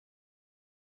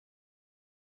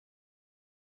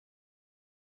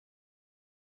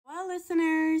Hello,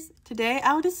 listeners. Today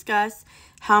I'll discuss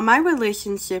how my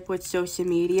relationship with social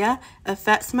media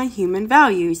affects my human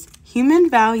values. Human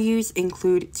values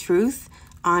include truth,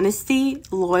 honesty,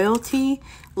 loyalty,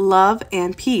 love,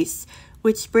 and peace,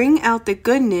 which bring out the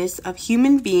goodness of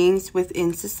human beings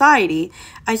within society.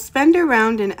 I spend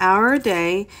around an hour a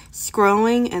day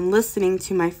scrolling and listening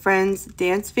to my friends'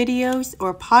 dance videos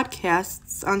or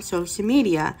podcasts on social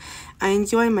media. I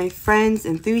enjoy my friends'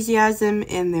 enthusiasm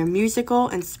in their musical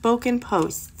and spoken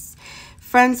posts.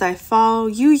 Friends I follow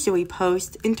usually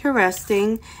post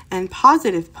interesting and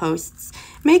positive posts,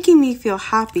 making me feel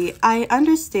happy. I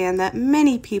understand that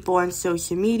many people on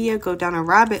social media go down a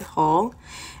rabbit hole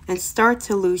and start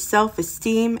to lose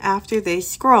self-esteem after they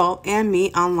scroll and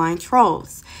meet online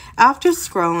trolls. After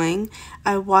scrolling,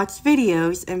 I watch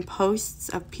videos and posts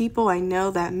of people I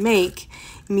know that make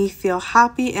me feel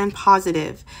happy and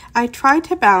positive. I try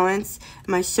to balance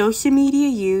my social media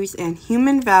use and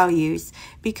human values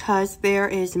because there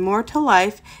is more to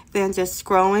life than just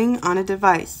scrolling on a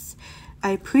device.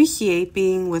 I appreciate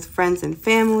being with friends and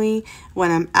family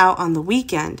when I'm out on the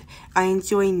weekend. I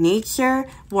enjoy nature,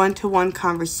 one-to-one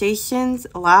conversations,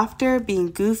 laughter,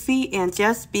 being goofy, and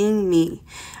just being me.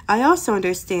 I also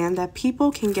understand that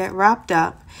people can get wrapped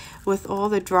up with all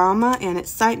the drama and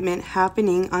excitement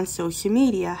happening on social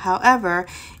media. However,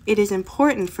 it is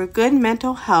important for good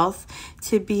mental health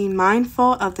to be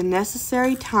mindful of the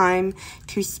necessary time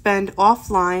to spend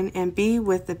offline and be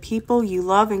with the people you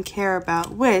love and care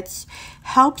about, which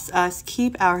helps us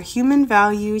keep our human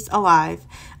values alive.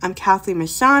 I'm Kathleen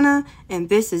Mashana, and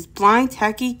this is Blind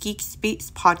Techie Geek Speaks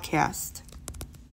Podcast.